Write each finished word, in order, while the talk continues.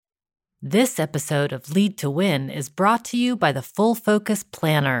This episode of Lead to Win is brought to you by the Full Focus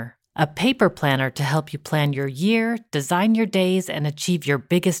Planner, a paper planner to help you plan your year, design your days, and achieve your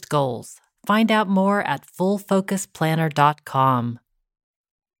biggest goals. Find out more at fullfocusplanner.com.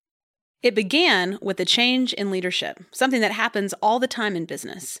 It began with a change in leadership, something that happens all the time in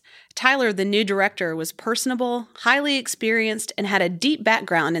business. Tyler, the new director, was personable, highly experienced, and had a deep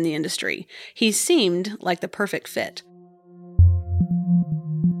background in the industry. He seemed like the perfect fit.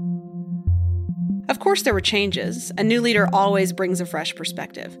 Of course, there were changes. A new leader always brings a fresh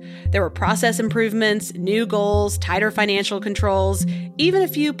perspective. There were process improvements, new goals, tighter financial controls, even a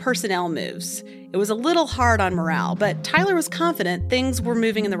few personnel moves. It was a little hard on morale, but Tyler was confident things were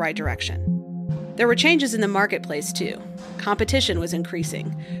moving in the right direction. There were changes in the marketplace, too. Competition was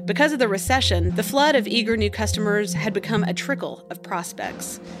increasing. Because of the recession, the flood of eager new customers had become a trickle of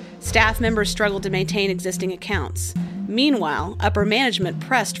prospects. Staff members struggled to maintain existing accounts. Meanwhile, upper management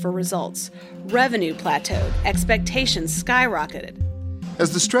pressed for results. Revenue plateaued. Expectations skyrocketed.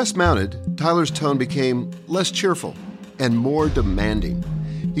 As the stress mounted, Tyler's tone became less cheerful and more demanding.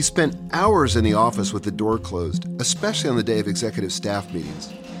 He spent hours in the office with the door closed, especially on the day of executive staff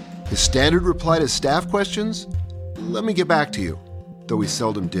meetings. His standard reply to staff questions? "Let me get back to you," though he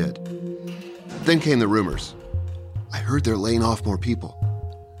seldom did. Then came the rumors. "I heard they're laying off more people.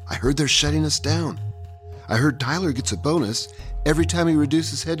 I heard they're shutting us down. I heard Tyler gets a bonus every time he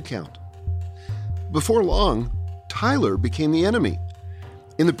reduces headcount." Before long, Tyler became the enemy.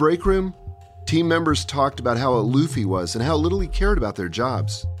 In the break room, team members talked about how aloof he was and how little he cared about their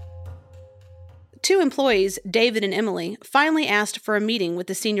jobs. Two employees, David and Emily, finally asked for a meeting with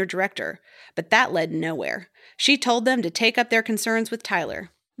the senior director, but that led nowhere. She told them to take up their concerns with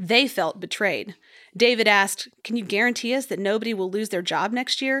Tyler. They felt betrayed. David asked, "Can you guarantee us that nobody will lose their job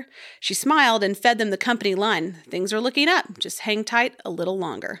next year?" She smiled and fed them the company line. "Things are looking up. Just hang tight a little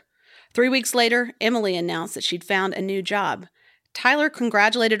longer." 3 weeks later, Emily announced that she'd found a new job. Tyler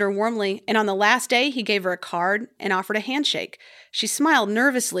congratulated her warmly, and on the last day, he gave her a card and offered a handshake. She smiled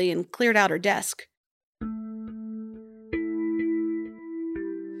nervously and cleared out her desk.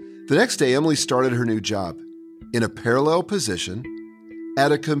 The next day, Emily started her new job in a parallel position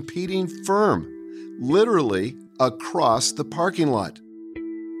at a competing firm, literally across the parking lot.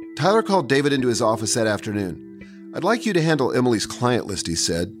 Tyler called David into his office that afternoon. "I'd like you to handle Emily's client list," he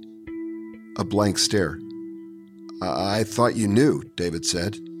said. A blank stare. "I thought you knew," David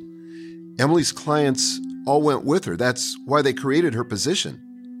said. "Emily's clients all went with her. That's why they created her position."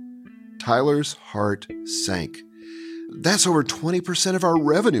 Tyler's heart sank. "That's over 20% of our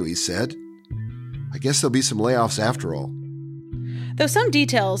revenue," he said. "I guess there'll be some layoffs after all." Though some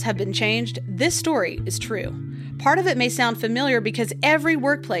details have been changed, this story is true. Part of it may sound familiar because every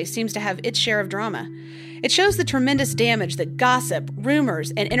workplace seems to have its share of drama. It shows the tremendous damage that gossip,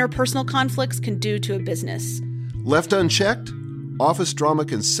 rumors, and interpersonal conflicts can do to a business. Left unchecked, office drama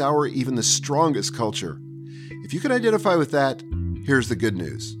can sour even the strongest culture. If you can identify with that, here's the good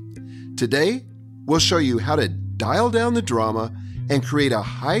news. Today, we'll show you how to dial down the drama and create a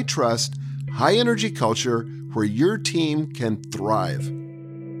high-trust, high-energy culture where your team can thrive.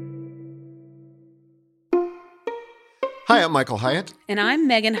 Hi, I'm Michael Hyatt. And I'm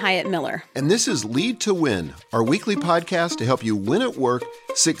Megan Hyatt Miller. And this is Lead to Win, our weekly podcast to help you win at work,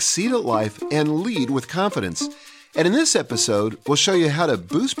 succeed at life, and lead with confidence. And in this episode, we'll show you how to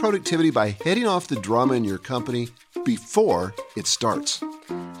boost productivity by heading off the drama in your company before it starts.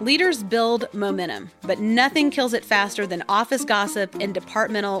 Leaders build momentum, but nothing kills it faster than office gossip and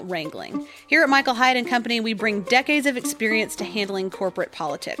departmental wrangling. Here at Michael Hyatt & Company, we bring decades of experience to handling corporate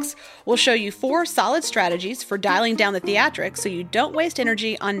politics. We'll show you 4 solid strategies for dialing down the theatrics so you don't waste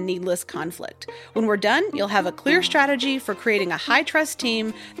energy on needless conflict. When we're done, you'll have a clear strategy for creating a high-trust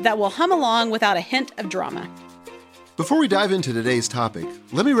team that will hum along without a hint of drama. Before we dive into today's topic,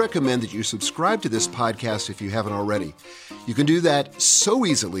 let me recommend that you subscribe to this podcast if you haven't already. You can do that so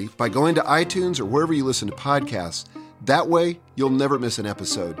easily by going to iTunes or wherever you listen to podcasts. That way, you'll never miss an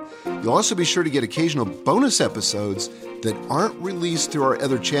episode. You'll also be sure to get occasional bonus episodes that aren't released through our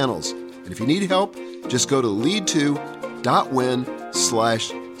other channels. And if you need help, just go to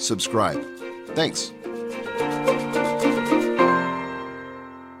lead2.win/subscribe. Thanks.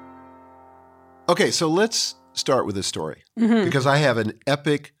 Okay, so let's start with this story because I have an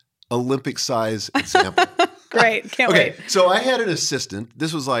epic Olympic-size example. Great. Can't wait. So I had an assistant,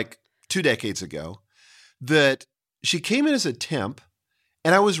 this was like 2 decades ago, that she came in as a temp,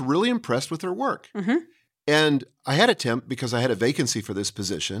 and I was really impressed with her work. And I had a temp because I had a vacancy for this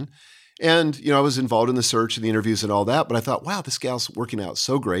position. And, I was involved in the search and the interviews and all that, but I thought, wow, this gal's working out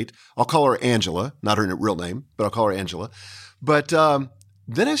so great. I'll call her Angela, not her real name, but I'll call her Angela. But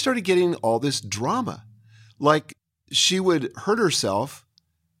then I started getting all this drama. Like she would hurt herself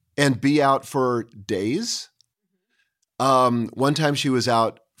and be out for days. One time she was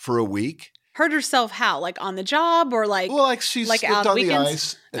out for a week. Hurt herself how? Like on the job or like? Well, like she slipped out on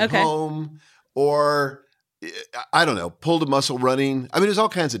weekends? the ice at home, or I don't know, pulled a muscle running. I mean, there's all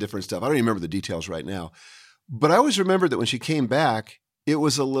kinds of different stuff. I don't even remember the details right now. But I always remember that when she came back, it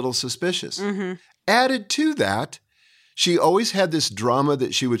was a little suspicious. Mm-hmm. Added to that, she always had this drama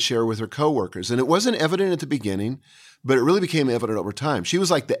that she would share with her coworkers. And it wasn't evident at the beginning, but it really became evident over time. She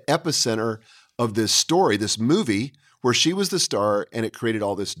was like the epicenter of this story, this movie, where she was the star and it created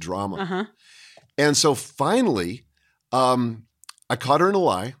all this drama. Uh-huh. And so finally, I caught her in a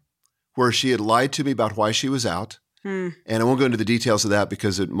lie where she had lied to me about why she was out. And I won't go into the details of that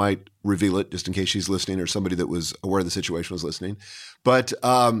because it might reveal it just in case she's listening or somebody that was aware of the situation was listening. But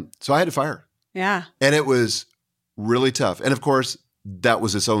so I had to fire her. Yeah. And it was really tough. And of course, that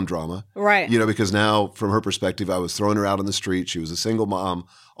was its own drama. Right. You know, because now from her perspective, I was throwing her out on the street. She was a single mom,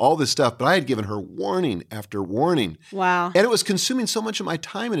 all this stuff. But I had given her warning after warning. Wow. And it was consuming so much of my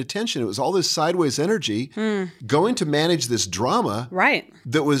time and attention. It was all this sideways energy going to manage this drama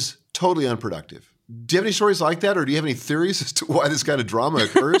that was totally unproductive. Do you have any stories like that, or do you have any theories as to why this kind of drama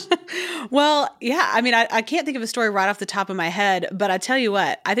occurs? Well, yeah. I mean, I can't think of a story right off the top of my head, but I tell you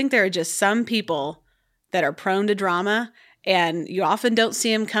what, I think there are just some people that are prone to drama, and you often don't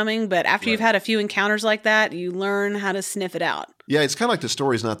see them coming, but after you've had a few encounters like that, you learn how to sniff it out. Yeah, it's kind of like the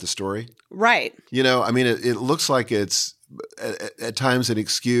story's not the story. Right. You know, I mean, it looks like it's at times an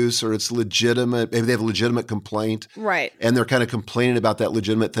excuse or it's legitimate. Maybe they have a legitimate complaint. Right. And they're kind of complaining about that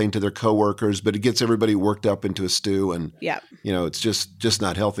legitimate thing to their coworkers, but it gets everybody worked up into a stew and, you know, it's just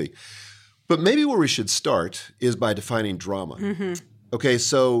not healthy. But maybe where we should start is by defining drama. Mm-hmm. Okay,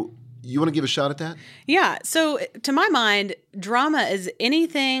 so you want to give a shot at that? Yeah. So to my mind, drama is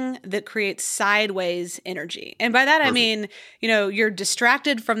anything that creates sideways energy. And by that, I mean, you know, you're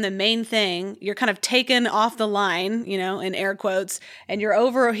distracted from the main thing. You're kind of taken off the line, you know, in air quotes, and you're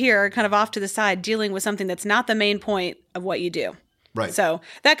over here kind of off to the side dealing with something that's not the main point of what you do. Right. So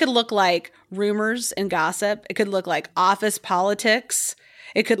that could look like rumors and gossip. It could look like office politics.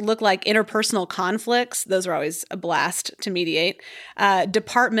 It could look like interpersonal conflicts. Those are always a blast to mediate.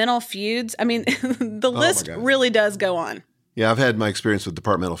 Departmental feuds. I mean, the list really does go on. Yeah, I've had my experience with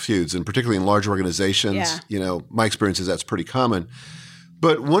departmental feuds, and particularly in large organizations, you know, my experience is that's pretty common.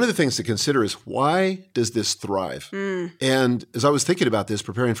 But one of the things to consider is, why does this thrive? And as I was thinking about this,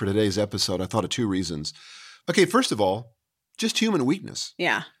 preparing for today's episode, I thought of two reasons. Okay, first of all, just human weakness.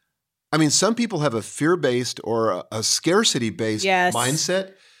 Yeah. I mean, some people have a fear-based or a scarcity-based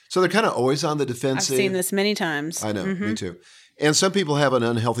mindset. So they're kind of always on the defensive. I've seen this many times. I know, me too. And some people have an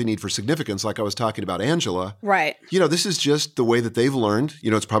unhealthy need for significance, like I was talking about Angela. Right. You know, this is just the way that they've learned.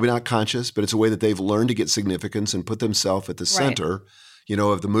 You know, it's probably not conscious, but it's a way that they've learned to get significance and put themselves at the center, you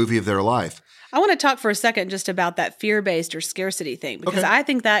know, of the movie of their life. I want to talk for a second just about that fear-based or scarcity thing, because I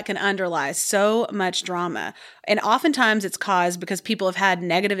think that can underlie so much drama. And oftentimes it's caused because people have had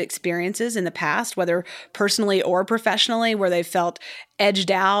negative experiences in the past, whether personally or professionally, where they felt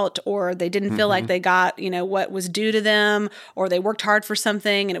edged out, or they didn't feel like they got, you know, what was due to them, or they worked hard for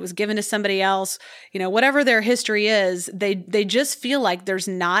something and it was given to somebody else. You know, whatever their history is, they just feel like there's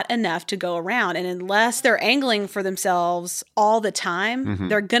not enough to go around. And unless they're angling for themselves all the time,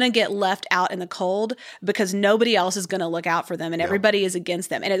 they're going to get left out in the cold because nobody else is going to look out for them and everybody is against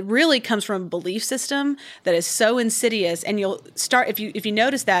them. And it really comes from a belief system that is so insidious. And you'll start, if you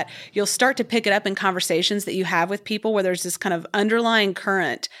notice that, you'll start to pick it up in conversations that you have with people where there's this kind of underlying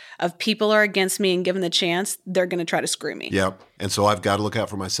current of people are against me, and given the chance, they're going to try to screw me. Yep. And so I've got to look out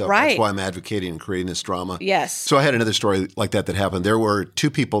for myself. Right. That's why I'm advocating and creating this drama. Yes. So I had another story like that happened. There were two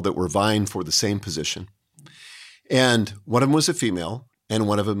people that were vying for the same position. And one of them was a female and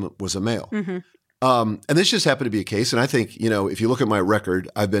one of them was a male. And this just happened to be a case. And I think, you know, if you look at my record,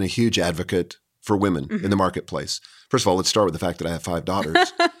 I've been a huge advocate for women in the marketplace. First of all, let's start with the fact that I have 5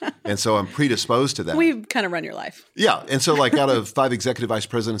 daughters. And so I'm predisposed to that. We kind of run your life. Yeah. And so like out of 5 executive vice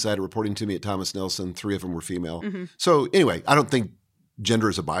presidents I had reporting to me at Thomas Nelson, 3 of them were female. So anyway, I don't think gender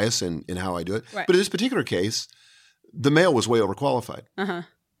is a bias in how I do it. Right. But in this particular case, the male was way overqualified.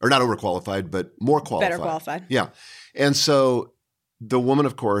 Or not overqualified, but more qualified. Better qualified. Yeah. And so the woman,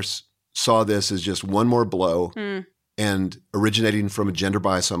 of course, saw this as just one more blow and originating from a gender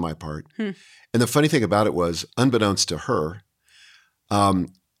bias on my part. And the funny thing about it was, unbeknownst to her,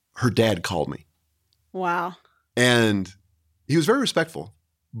 her dad called me. Wow. And he was very respectful,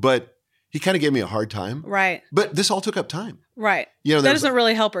 but He kind of gave me a hard time. Right. But this all took up time. Right. You know, that doesn't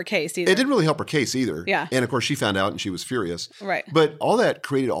really help her case either. It didn't really help her case either. Yeah. And of course, she found out and she was furious. Right. But all that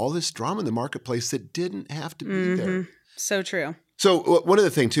created all this drama in the marketplace that didn't have to be there. So true. So one other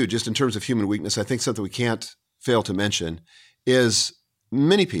thing too, just in terms of human weakness, I think something we can't fail to mention is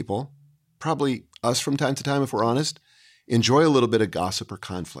many people, probably us from time to time if we're honest, enjoy a little bit of gossip or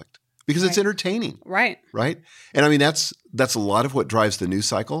conflict because it's entertaining. Right. Right? And I mean, that's a lot of what drives the news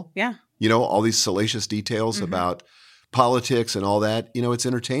cycle. Yeah. You know, all these salacious details about politics and all that, you know, it's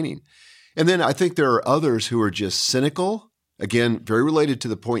entertaining. And then I think there are others who are just cynical. Again, very related to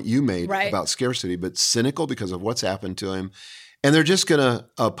the point you made about scarcity, but cynical because of what's happened to him. And they're just going to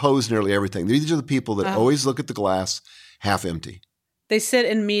oppose nearly everything. These are the people that always look at the glass half empty. They sit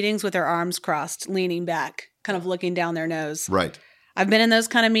in meetings with their arms crossed, leaning back, kind of looking down their nose. Right. I've been in those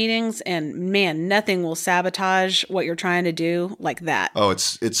kind of meetings, and man, nothing will sabotage what you're trying to do like that. Oh,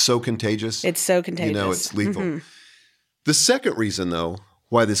 it's so contagious. It's so contagious. You know, it's lethal. The second reason, though,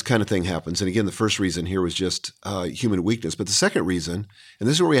 why this kind of thing happens, and again, the first reason here was just human weakness, but the second reason, and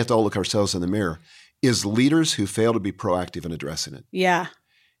this is where we have to all look ourselves in the mirror, is leaders who fail to be proactive in addressing it. Yeah.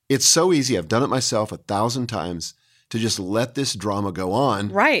 It's so easy. I've done it myself 1,000 times to just let this drama go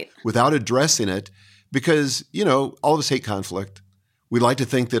on without addressing it because, you know, all of us hate conflict. We like to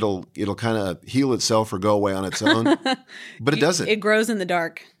think that it'll kind of heal itself or go away on its own, but it doesn't. It grows in the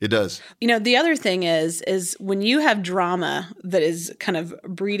dark. It does. You know, the other thing is when you have drama that is kind of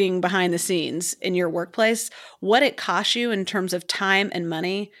breeding behind the scenes in your workplace, what it costs you in terms of time and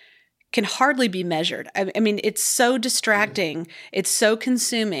money can hardly be measured. I mean, it's so distracting, it's so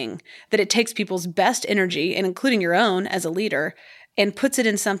consuming that it takes people's best energy, and including your own as a leader, and puts it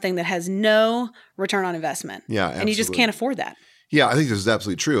in something that has no return on investment. Yeah, absolutely. And you just can't afford that. Yeah, I think this is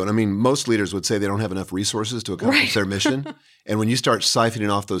absolutely true. And I mean, most leaders would say they don't have enough resources to accomplish their mission. And when you start siphoning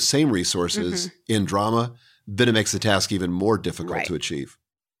off those same resources in drama, then it makes the task even more difficult to achieve.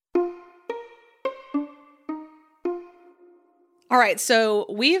 All right, so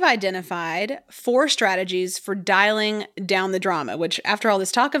we've identified 4 strategies for dialing down the drama, which after all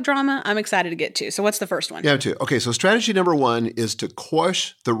this talk of drama, I'm excited to get to. So what's the first one? Yeah, too. Okay, so strategy number 1 is to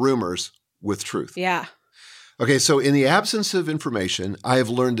quash the rumors with truth. Yeah. Okay, so in the absence of information, I have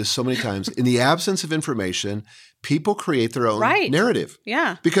learned this so many times, in the absence of information, people create their own narrative.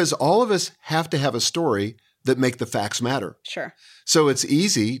 Yeah. Because all of us have to have a story that make the facts matter. Sure. So it's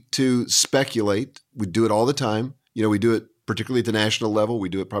easy to speculate. We do it all the time. You know, we do it particularly at the national level. We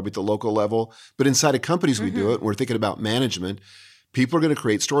do it probably at the local level. But inside of companies, we do it. And we're thinking about management. People are going to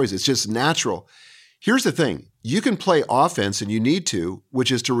create stories. It's just natural. Here's the thing. You can play offense, and you need to,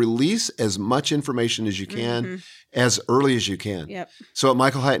 which is to release as much information as you can as early as you can. Yep. So at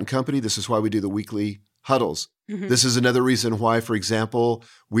Michael Hyatt and Company, this is why we do the weekly huddles. This is another reason why, for example,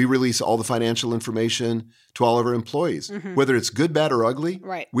 we release all the financial information to all of our employees. Whether it's good, bad, or ugly,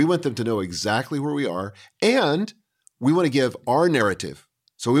 we want them to know exactly where we are. And we want to give our narrative.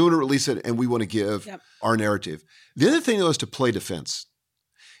 So we want to release it, and we want to give our narrative. The other thing, though, is to play defense.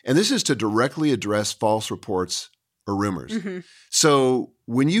 And this is to directly address false reports or rumors. So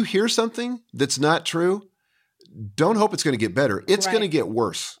when you hear something that's not true, don't hope it's going to get better. It's going to get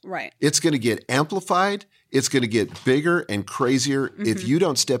worse. Right. It's going to get amplified. It's going to get bigger and crazier if you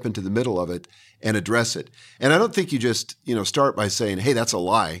don't step into the middle of it and address it. And I don't think you just, start by saying, hey, that's a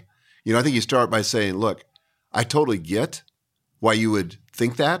lie. I think you start by saying, look, I totally get why you would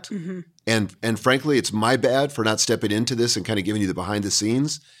think that. And frankly, it's my bad for not stepping into this and kind of giving you the behind the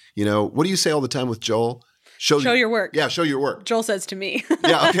scenes. What do you say all the time with Joel? Show your work. Yeah, show your work. Joel says to me.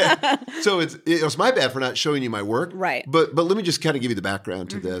 Yeah, okay. So it's my bad for not showing you my work. Right. But let me just kind of give you the background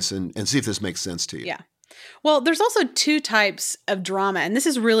to this and see if this makes sense to you. Yeah. Well, there's also 2 types of drama, and this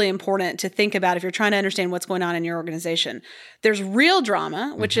is really important to think about if you're trying to understand what's going on in your organization. There's real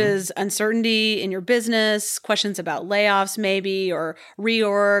drama, which is uncertainty in your business, questions about layoffs maybe, or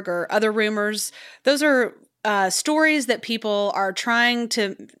reorg, or other rumors. Those are stories that people are trying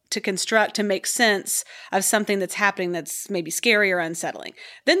to construct to make sense of something that's happening that's maybe scary or unsettling.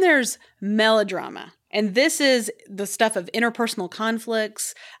 Then there's melodrama. And this is the stuff of interpersonal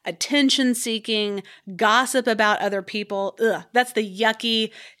conflicts, attention seeking, gossip about other people. That's the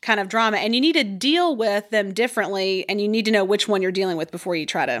yucky kind of drama. And you need to deal with them differently, and you need to know which one you're dealing with before you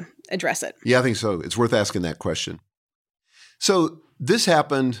try to address it. Yeah, I think so. It's worth asking that question. So this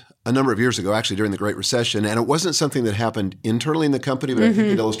happened a number of years ago, actually during the Great Recession, and it wasn't something that happened internally in the company, but I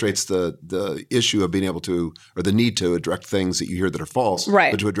think it illustrates the issue of being able to, or the need to address things that you hear that are false,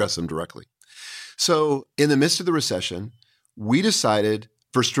 but to address them directly. So in the midst of the recession, we decided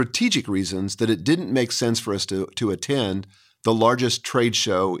for strategic reasons that it didn't make sense for us to attend the largest trade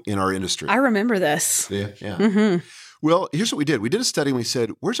show in our industry. I remember this. Yeah. Mm-hmm. Well, here's what we did. We did a study and we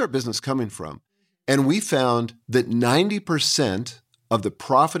said, where's our business coming from? And we found that 90% of the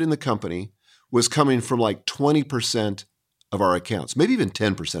profit in the company was coming from like 20% of our accounts, maybe even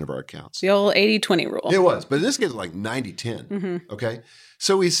 10% of our accounts. The old 80-20 rule. It was, but in this case, it was like 90-10. Okay.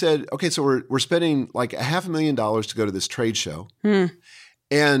 So we said, okay, so we're spending like $500,000 to go to this trade show.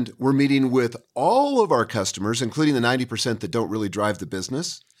 And we're meeting with all of our customers, including the 90% that don't really drive the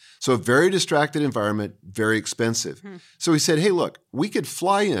business. So a very distracted environment, very expensive. So we said, hey, look, we could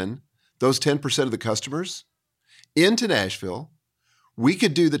fly in those 10% of the customers into Nashville. We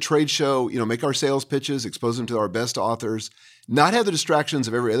could do the trade show, make our sales pitches, expose them to our best authors, not have the distractions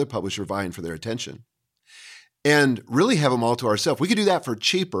of every other publisher vying for their attention, and really have them all to ourselves. We could do that for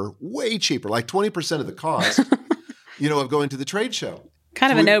cheaper, way cheaper, like 20% of the cost, of going to the trade show.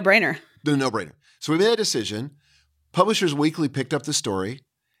 Kind of a no-brainer. The no-brainer. So we made a decision. Publishers Weekly picked up the story,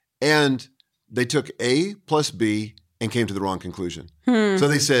 and they took A plus B and came to the wrong conclusion. So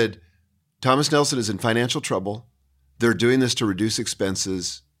they said, Thomas Nelson is in financial trouble. They're doing this to reduce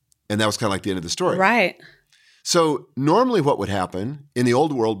expenses. And that was kind of like the end of the story. Right. So normally what would happen in the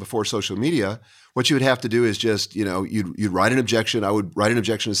old world before social media, what you would have to do is just, you'd write an objection. I would write an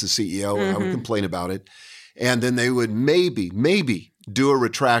objection as the CEO. And I would complain about it. And then they would maybe do a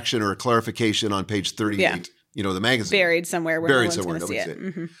retraction or a clarification on page 38, the magazine. Buried somewhere where no one's going to see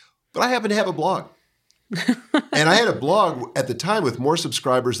it. But I happen to have a blog. And I had a blog at the time with more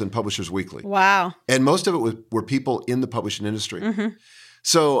subscribers than Publishers Weekly. Wow. And most of it were people in the publishing industry.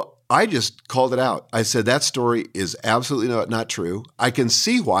 So I just called it out. I said, that story is absolutely not true. I can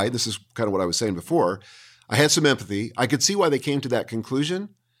see why. This is kind of what I was saying before. I had some empathy. I could see why they came to that conclusion,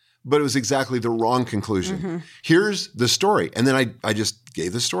 but it was exactly the wrong conclusion. Here's the story. And then I just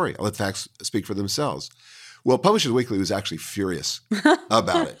gave the story. I let facts speak for themselves. Well, Publishers Weekly was actually furious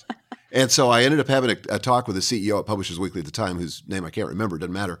about it. And so I ended up having a talk with the CEO at Publishers Weekly at the time, whose name I can't remember,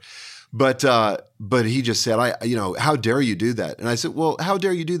 doesn't matter. But he just said, how dare you do that? And I said, well, how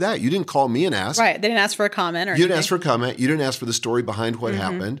dare you do that? You didn't call me and ask. Right. They didn't ask for a comment or anything. You didn't ask for a comment. You didn't ask for the story behind what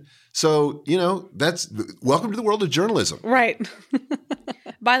happened. So, that's welcome to the world of journalism. Right.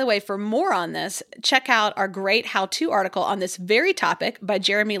 By the way, for more on this, check out our great how-to article on this very topic by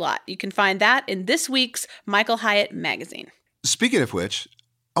Jeremy Lott. You can find that in this week's Michael Hyatt magazine. Speaking of which,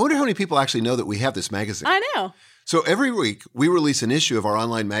 I wonder how many people actually know that we have this magazine. I know. So every week, we release an issue of our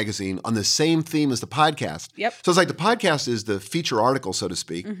online magazine on the same theme as the podcast. Yep. So it's like the podcast is the feature article, so to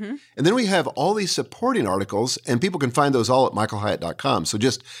speak. And then we have all these supporting articles, and people can find those all at michaelhyatt.com. So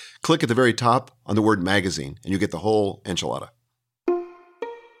just click at the very top on the word magazine, and you get the whole enchilada.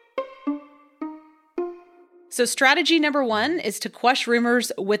 So strategy number 1 is to quash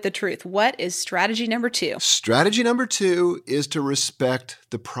rumors with the truth. What is strategy number 2? Strategy number 2 is to respect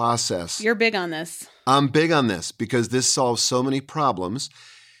the process. You're big on this. I'm big on this because this solves so many problems.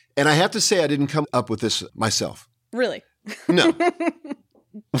 And I have to say, I didn't come up with this myself. Really? No.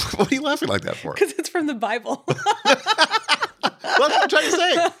 What are you laughing like that for? Because it's from the Bible. Well, that's what I'm trying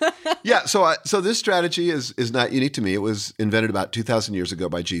to say. Yeah, so this strategy is not unique to me. It was invented about 2,000 years ago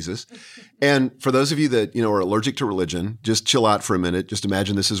by Jesus. And for those of you that are allergic to religion, just chill out for a minute. Just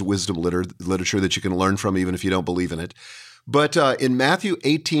imagine this is wisdom literature that you can learn from even if you don't believe in it. But in Matthew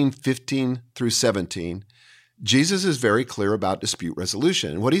 18:15 through 17, Jesus is very clear about dispute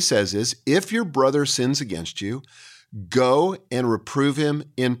resolution. And what he says is, if your brother sins against you, go and reprove him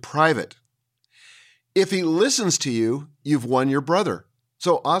in private. If he listens to you, you've won your brother.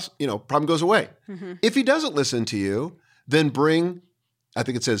 So, problem goes away. If he doesn't listen to you, then bring, I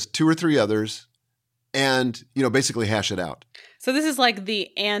think it says 2 or 3 others and, basically hash it out. So this is like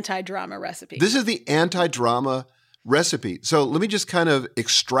the anti-drama recipe. This is the anti-drama recipe. So let me just kind of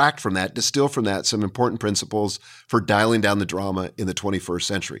extract from that, distill from that some important principles for dialing down the drama in the 21st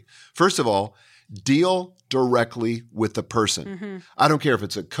century. First of all, deal directly with the person. I don't care if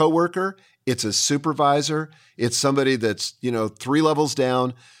it's a coworker, it's a supervisor, it's somebody that's, 3 levels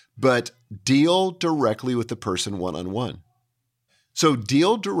down, but deal directly with the person one-on-one. So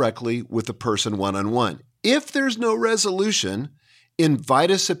deal directly with the person one-on-one. If there's no resolution,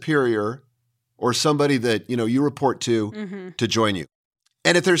 invite a superior or somebody that, you report to join you.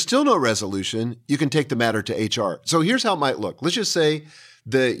 And if there's still no resolution, you can take the matter to HR. So here's how it might look. Let's just say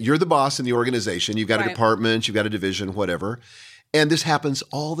that you're the boss in the organization. You've got a department, you've got a division, whatever. And this happens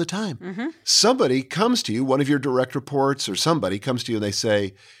all the time. Somebody comes to you, one of your direct reports or somebody comes to you and they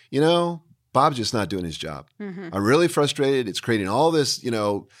say, Bob's just not doing his job. I'm really frustrated. It's creating all this,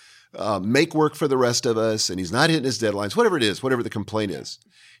 make work for the rest of us, and he's not hitting his deadlines, whatever it is, whatever the complaint is.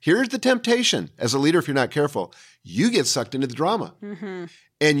 Here's the temptation. As a leader, if you're not careful, you get sucked into the drama. Mm-hmm.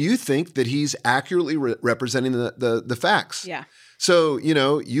 And you think that he's accurately representing the facts. Yeah. So,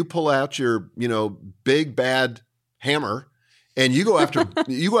 you pull out your, big bad hammer and you go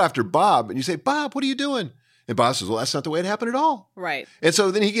after Bob and you say, Bob, what are you doing? And Bob says, well, that's not the way it happened at all. Right. And so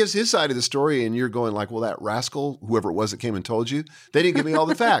then he gives his side of the story and you're going like, well, that rascal, whoever it was that came and told you, they didn't give me all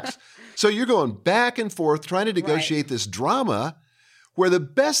the facts. So you're going back and forth trying to negotiate this drama where the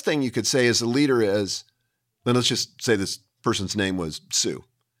best thing you could say as a leader is, and let's just say this person's name was Sue.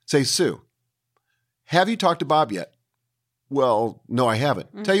 Say, Sue, have you talked to Bob yet? Well, no, I haven't.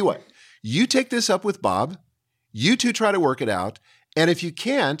 Mm-hmm. Tell you what, you take this up with Bob. You two try to work it out. And if you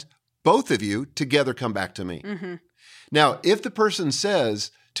can't, both of you together come back to me. Mm-hmm. Now, if the person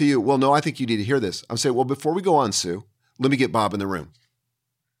says to you, well, no, I think you need to hear this. I'm saying, well, before we go on, Sue, let me get Bob in the room.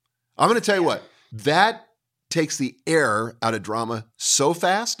 I'm going to tell you what, that takes the air out of drama so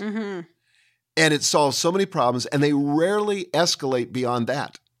fast, mm-hmm. and it solves so many problems, and they rarely escalate beyond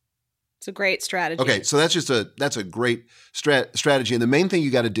that. It's a great strategy. Okay, so that's a great strategy. And the main thing you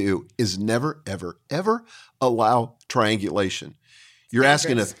got to do is never, ever, ever allow triangulation. You're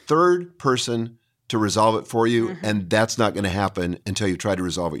asking a third person to resolve it for you, mm-hmm. and that's not going to happen until you try to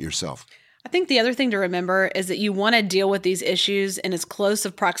resolve it yourself. I think the other thing to remember is that you want to deal with these issues in as close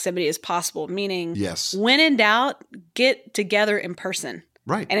of proximity as possible, meaning when in doubt, get together in person.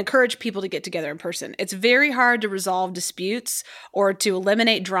 Right. And encourage people to get together in person. It's very hard to resolve disputes or to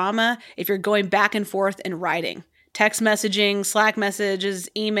eliminate drama if you're going back and forth in writing. Text messaging, Slack messages,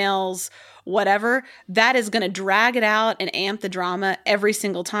 emails, whatever, that is going to drag it out and amp the drama every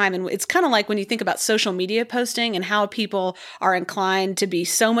single time. And it's kind of like when you think about social media posting and how people are inclined to be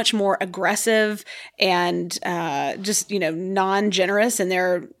so much more aggressive and just, non-generous in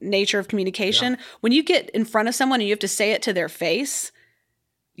their nature of communication. Yeah. When you get in front of someone and you have to say it to their face,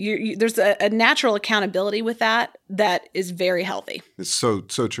 there's a natural accountability with that is very healthy. It's so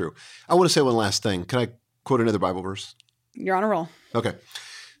true. I want to say one last thing. Can I quote another Bible verse? You're on a roll. Okay.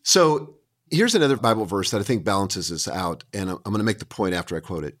 So here's another Bible verse that I think balances this out, and I'm going to make the point after I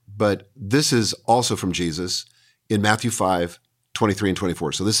quote it. But this is also from Jesus in Matthew 5:23 and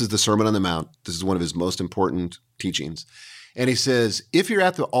 24. So this is the Sermon on the Mount. This is one of his most important teachings. And he says, if you're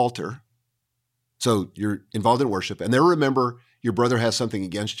at the altar, so you're involved in worship, and there remember your brother has something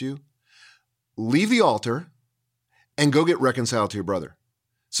against you, leave the altar and go get reconciled to your brother.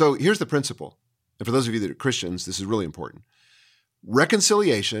 So here's the principle. And for those of you that are Christians, this is really important.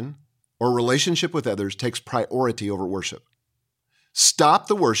 Reconciliation or relationship with others takes priority over worship. Stop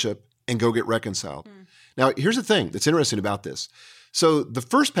the worship and go get reconciled. Now, here's the thing that's interesting about this. So the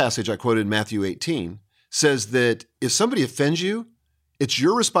first passage I quoted in Matthew 18 says that if somebody offends you, it's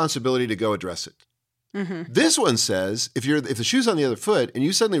your responsibility to go address it. Mm-hmm. This one says, if the shoe's on the other foot and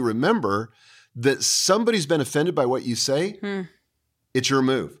you suddenly remember that somebody's been offended by what you say, it's your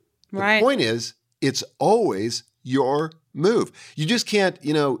move. Right. The point is, it's always your move. You just can't,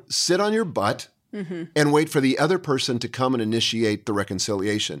 sit on your butt and wait for the other person to come and initiate the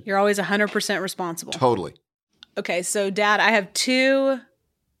reconciliation. You're always 100% responsible. Totally. Okay, so Dad, I have 2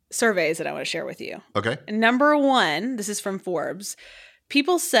 surveys that I want to share with you. Okay. Number 1, this is from Forbes.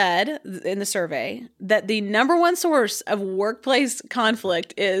 People said in the survey that the number 1 source of workplace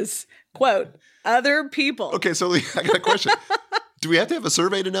conflict is, quote, other people. Okay, so I got a question. Do we have to have a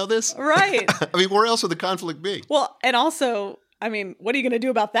survey to know this? Right. I mean, where else would the conflict be? Well, and also, what are you going to do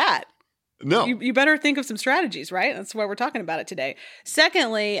about that? No. You better think of some strategies, right? That's why we're talking about it today.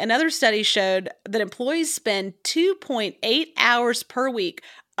 Secondly, another study showed that employees spend 2.8 hours per week,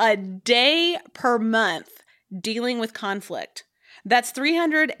 a day per month, dealing with conflict. That's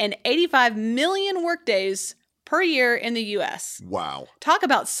 385 million workdays per year in the U.S. Wow. Talk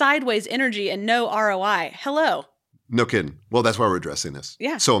about sideways energy and no ROI. Hello. No kidding. Well, that's why we're addressing this.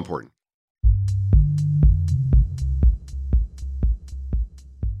 Yeah. So important.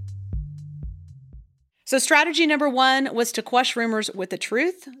 So strategy number 1 was to quash rumors with the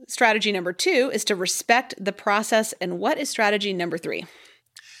truth. Strategy number 2 is to respect the process. And what is strategy number 3?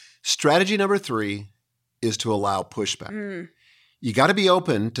 Strategy number 3 is to allow pushback. You got to be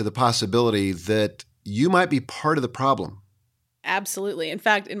open to the possibility that you might be part of the problem. Absolutely. In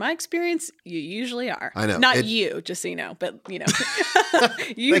fact, in my experience, you usually are. I know. Not you, just so you know, but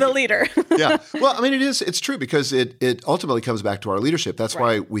you, the leader. Yeah. Well, it's true because it ultimately comes back to our leadership. That's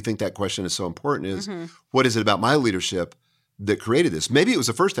why we think that question is so important is what is it about my leadership that created this? Maybe it was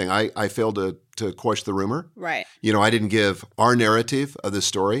the first thing. I failed to quash the rumor. Right. I didn't give our narrative of this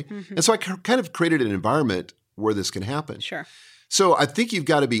story. And so I kind of created an environment where this can happen. Sure. So I think you've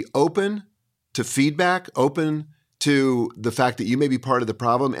got to be open to feedback, open to the fact that you may be part of the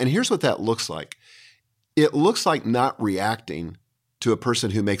problem. And here's what that looks like. It looks like not reacting to a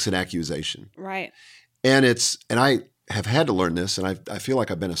person who makes an accusation. Right. And I have had to learn this, and I feel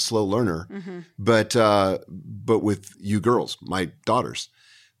like I've been a slow learner, but with you girls, my daughters,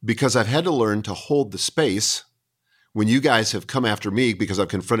 because I've had to learn to hold the space when you guys have come after me because I've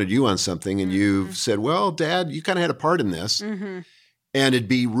confronted you on something and you've said, well, Dad, you kind of had a part in this. And it'd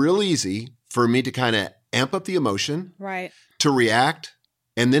be real easy for me to kind of amp up the emotion, right, to react,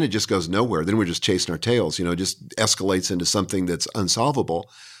 and then it just goes nowhere. Then we're just chasing our tails, it just escalates into something that's unsolvable.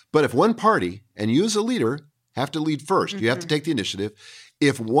 But if one party, and you as a leader have to lead first, you have to take the initiative.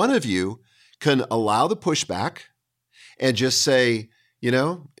 If one of you can allow the pushback and just say,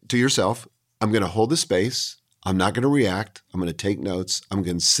 to yourself, I'm going to hold the space. I'm not going to react. I'm going to take notes. I'm going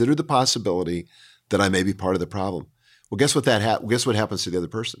to consider the possibility that I may be part of the problem. Well, guess what happens to the other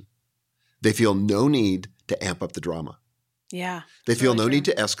person? They feel no need to amp up the drama. Yeah. They feel no need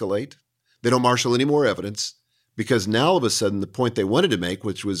to escalate. They don't marshal any more evidence because now all of a sudden the point they wanted to make,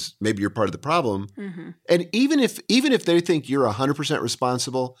 which was maybe you're part of the problem, and even if they think you're 100%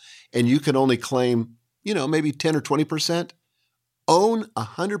 responsible and you can only claim, maybe 10 or 20%, own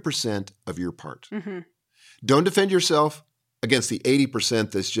 100% of your part. Don't defend yourself against the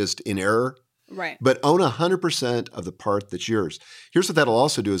 80% that's just in error, right? But own 100% of the part that's yours. Here's what that'll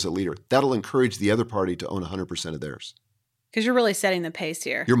also do as a leader. That'll encourage the other party to own 100% of theirs. Because you're really setting the pace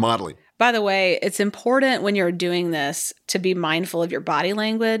here. You're modeling. By the way, it's important when you're doing this to be mindful of your body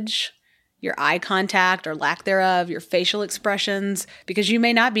language, your eye contact or lack thereof, your facial expressions, because you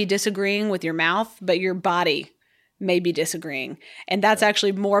may not be disagreeing with your mouth, but your body may be disagreeing. And that's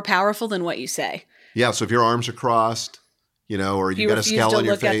actually more powerful than what you say. Yeah, so if your arms are crossed, or you got a scowl on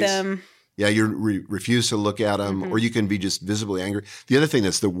your face. Yeah, you refuse to look at them, or you can be just visibly angry. The other thing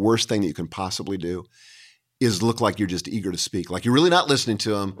that's the worst thing that you can possibly do is look like you're just eager to speak, like you're really not listening to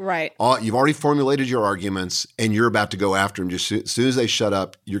them. Right. You've already formulated your arguments, and you're about to go after them. Just as soon as they shut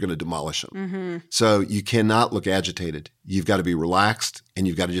up, you're going to demolish them. So you cannot look agitated. You've got to be relaxed, and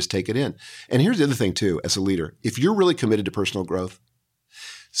you've got to just take it in. And here's the other thing, too, as a leader. If you're really committed to personal growth,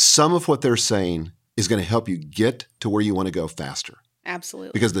 some of what they're saying is going to help you get to where you want to go faster.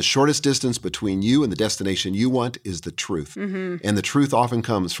 Absolutely. Because the shortest distance between you and the destination you want is the truth. And the truth often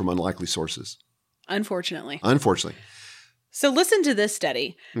comes from unlikely sources. Unfortunately. So listen to this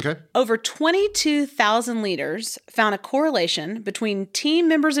study. Okay. Over 22,000 leaders found a correlation between team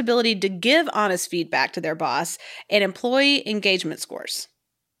members' ability to give honest feedback to their boss and employee engagement scores.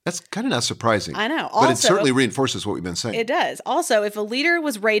 That's kind of not surprising. I know. But it certainly reinforces what we've been saying. It does. Also, if a leader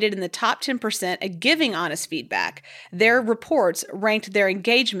was rated in the top 10% at giving honest feedback, their reports ranked their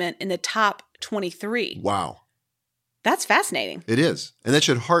engagement in the top 23. Wow. That's fascinating. It is. And that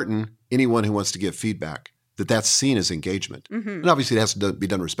should hearten anyone who wants to give feedback, that that's seen as engagement. And obviously it has to be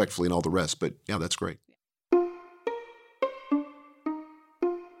done respectfully and all the rest, but yeah, that's great.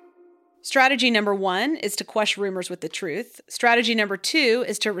 Strategy number 1 is to quash rumors with the truth. Strategy number 2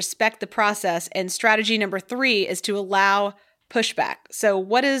 is to respect the process. And strategy number 3 is to allow pushback. So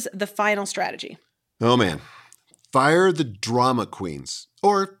what is the final strategy? Oh, man. Fire the drama queens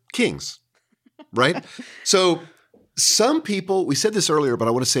or kings, right? So some people, we said this earlier, but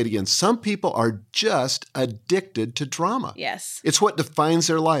I want to say it again. Some people are just addicted to drama. Yes. It's what defines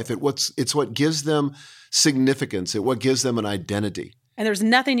their life. It's what gives them significance. It's what gives them an identity. And there's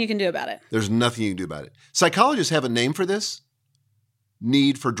nothing you can do about it. There's nothing you can do about it. Psychologists have a name for this,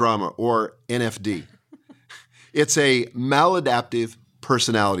 need for drama, or NFD. It's a maladaptive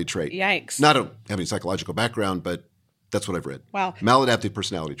personality trait. Yikes. Now, I don't have any psychological background, but that's what I've read. Wow. Maladaptive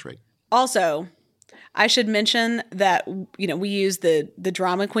personality trait. Also, I should mention that, we use the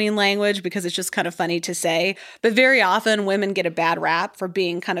drama queen language because it's just kind of funny to say, but very often women get a bad rap for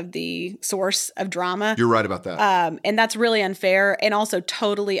being kind of the source of drama. You're right about that. And that's really unfair and also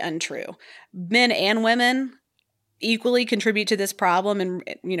totally untrue. Men and women equally contribute to this problem. And,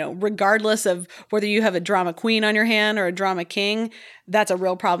 regardless of whether you have a drama queen on your hand or a drama king, that's a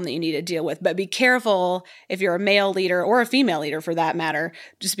real problem that you need to deal with. But be careful if you're a male leader or a female leader for that matter,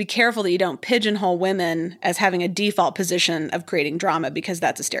 just be careful that you don't pigeonhole women as having a default position of creating drama because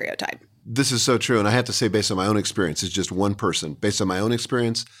that's a stereotype. This is so true. And I have to say, based on my own experience, it's just one person. Based on my own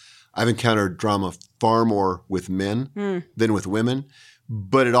experience, I've encountered drama far more with men than with women.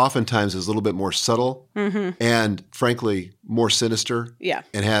 But it oftentimes is a little bit more subtle and, frankly, more sinister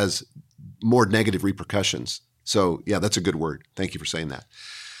and has more negative repercussions. So, yeah, that's a good word. Thank you for saying that.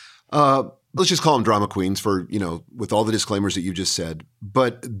 Let's just call them drama queens for, with all the disclaimers that you just said.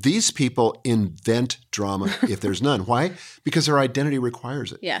 But these people invent drama if there's none. Why? Because their identity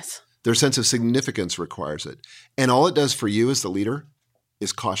requires it. Yes. Their sense of significance requires it. And all it does for you as the leader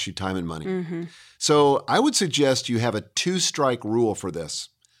is cost you time and money. Mm-hmm. So I would suggest you have a 2-strike rule for this.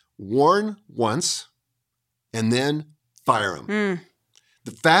 Warn once and then fire them.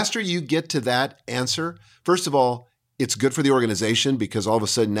 The faster you get to that answer, first of all, it's good for the organization because all of a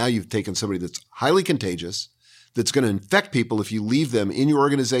sudden now you've taken somebody that's highly contagious, that's going to infect people if you leave them in your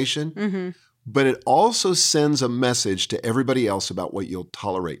organization. Mm-hmm. But it also sends a message to everybody else about what you'll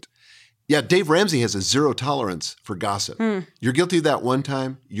tolerate. Yeah, Dave Ramsey has a 0 tolerance for gossip. You're guilty of that one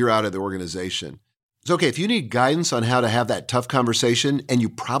time, you're out of the organization. It's okay. If you need guidance on how to have that tough conversation, and you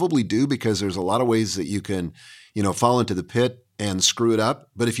probably do because there's a lot of ways that you can, fall into the pit and screw it up.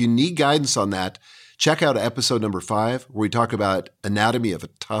 But if you need guidance on that, check out episode number 5, where we talk about anatomy of a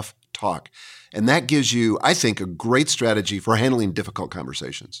tough talk. And that gives you, I think, a great strategy for handling difficult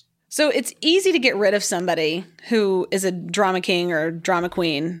conversations. So it's easy to get rid of somebody who is a drama king or drama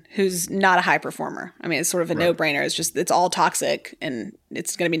queen who's not a high performer. I mean, it's sort of a no-brainer. It's all toxic and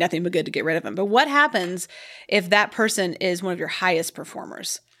it's going to be nothing but good to get rid of them. But what happens if that person is one of your highest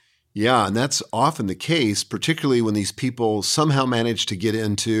performers? Yeah, and that's often the case, particularly when these people somehow manage to get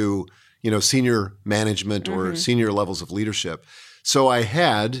into senior management or senior levels of leadership. So I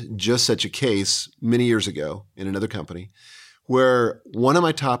had just such a case many years ago in another company where one of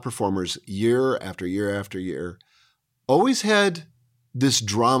my top performers, year after year after year, always had this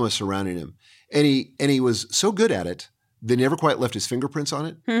drama surrounding him. And he was so good at it, they never quite left his fingerprints on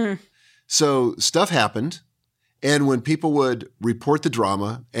it. So stuff happened. And when people would report the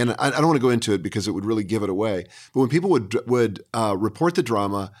drama, and I don't want to go into it because it would really give it away, but when people would report the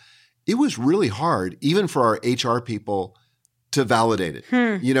drama, it was really hard, even for our HR people, to validate it.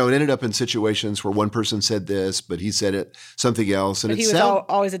 It ended up in situations where one person said this, but he said something else. And but he was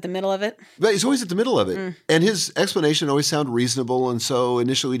always at the middle of it? But he's always at the middle of it. And his explanation always sounded reasonable. And so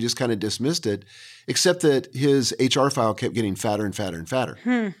initially just kind of dismissed it, except that his HR file kept getting fatter and fatter and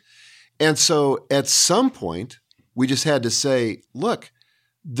fatter. And so at some point, we just had to say, look,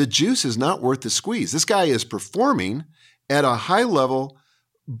 the juice is not worth the squeeze. This guy is performing at a high level,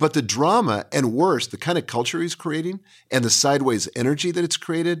 but the drama, and worse, the kind of culture he's creating and the sideways energy that it's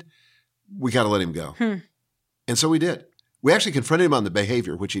created, we got to let him go. And so we did. We actually confronted him on the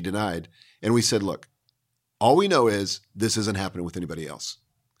behavior, which he denied. And we said, look, all we know is this isn't happening with anybody else.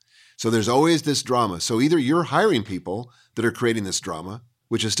 So there's always this drama. So either you're hiring people that are creating this drama,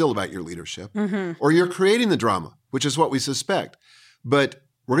 which is still about your leadership, or you're creating the drama, which is what we suspect. But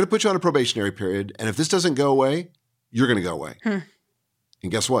we're going to put you on a probationary period. And if this doesn't go away, you're going to go away.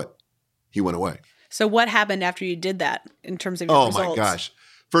 And guess what? He went away. So what happened after you did that in terms of your results? Oh, my gosh.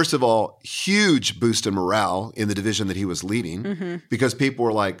 First of all, huge boost in morale in the division that he was leading because people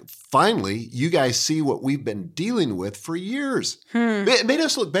were like, finally, you guys see what we've been dealing with for years. It made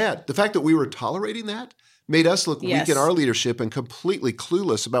us look bad. The fact that we were tolerating that made us look weak in our leadership and completely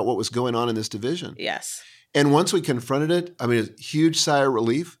clueless about what was going on in this division. Yes. And once we confronted it, I mean, a huge sigh of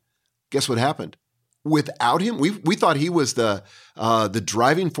relief. Guess what happened? Without him, we thought he was the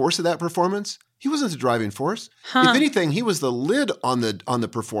driving force of that performance. He wasn't the driving force. If anything, he was the lid on the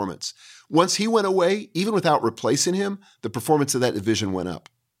performance. Once he went away, even without replacing him, the performance of that division went up.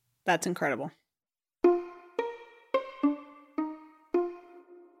 That's incredible.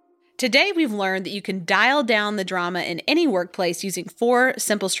 Today, we've learned that you can dial down the drama in any workplace using 4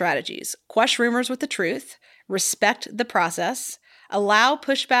 simple strategies: quash rumors with the truth, respect the process, allow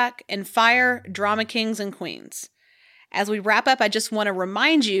pushback, and fire drama kings and queens. As we wrap up, I just want to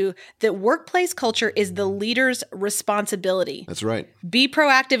remind you that workplace culture is the leader's responsibility. That's right. Be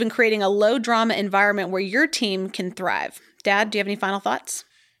proactive in creating a low drama environment where your team can thrive. Dad, do you have any final thoughts?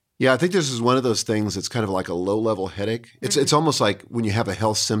 Yeah, I think this is one of those things that's kind of like a low-level headache. It's almost like when you have a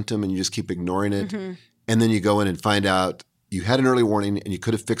health symptom and you just keep ignoring it, and then you go in and find out you had an early warning and you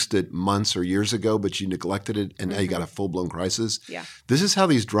could have fixed it months or years ago, but you neglected it, and now you got a full-blown crisis. Yeah. This is how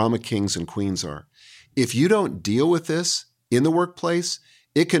these drama kings and queens are. If you don't deal with this in the workplace,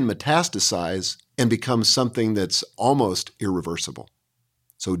 it can metastasize and become something that's almost irreversible.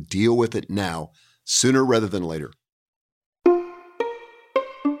 So deal with it now, sooner rather than later.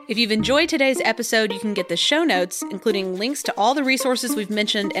 If you've enjoyed today's episode, you can get the show notes, including links to all the resources we've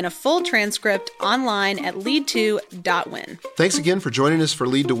mentioned and a full transcript online at lead2.win. Thanks again for joining us for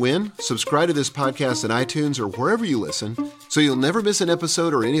Lead to Win. Subscribe to this podcast on iTunes or wherever you listen so you'll never miss an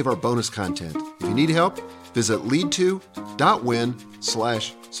episode or any of our bonus content. If you need help, Visit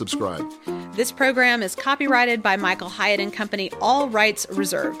lead2.win/subscribe. This program is copyrighted by Michael Hyatt and Company, all rights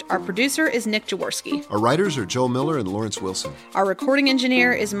reserved. Our producer is Nick Jaworski. Our writers are Joel Miller and Lawrence Wilson. Our recording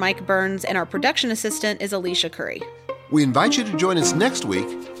engineer is Mike Burns, and our production assistant is Alicia Curry. We invite you to join us next week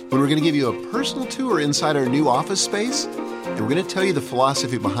when we're going to give you a personal tour inside our new office space, and we're going to tell you the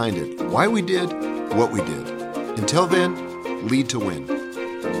philosophy behind it, why we did what we did. Until then, lead to win.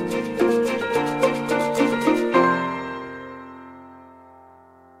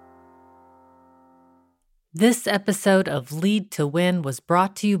 This episode of Lead to Win was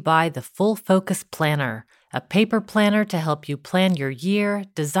brought to you by the Full Focus Planner, a paper planner to help you plan your year,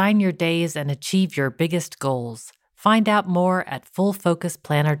 design your days, and achieve your biggest goals. Find out more at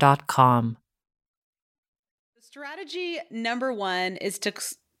fullfocusplanner.com. Strategy number 1 is to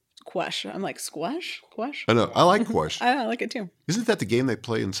squash. I'm like, squash? Squash? I know. I like Quish. I like it too. Isn't that the game they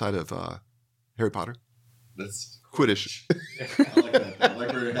play inside of Harry Potter? That's Quidditch. I like that. I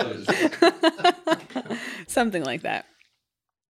like where your head is. Something like that.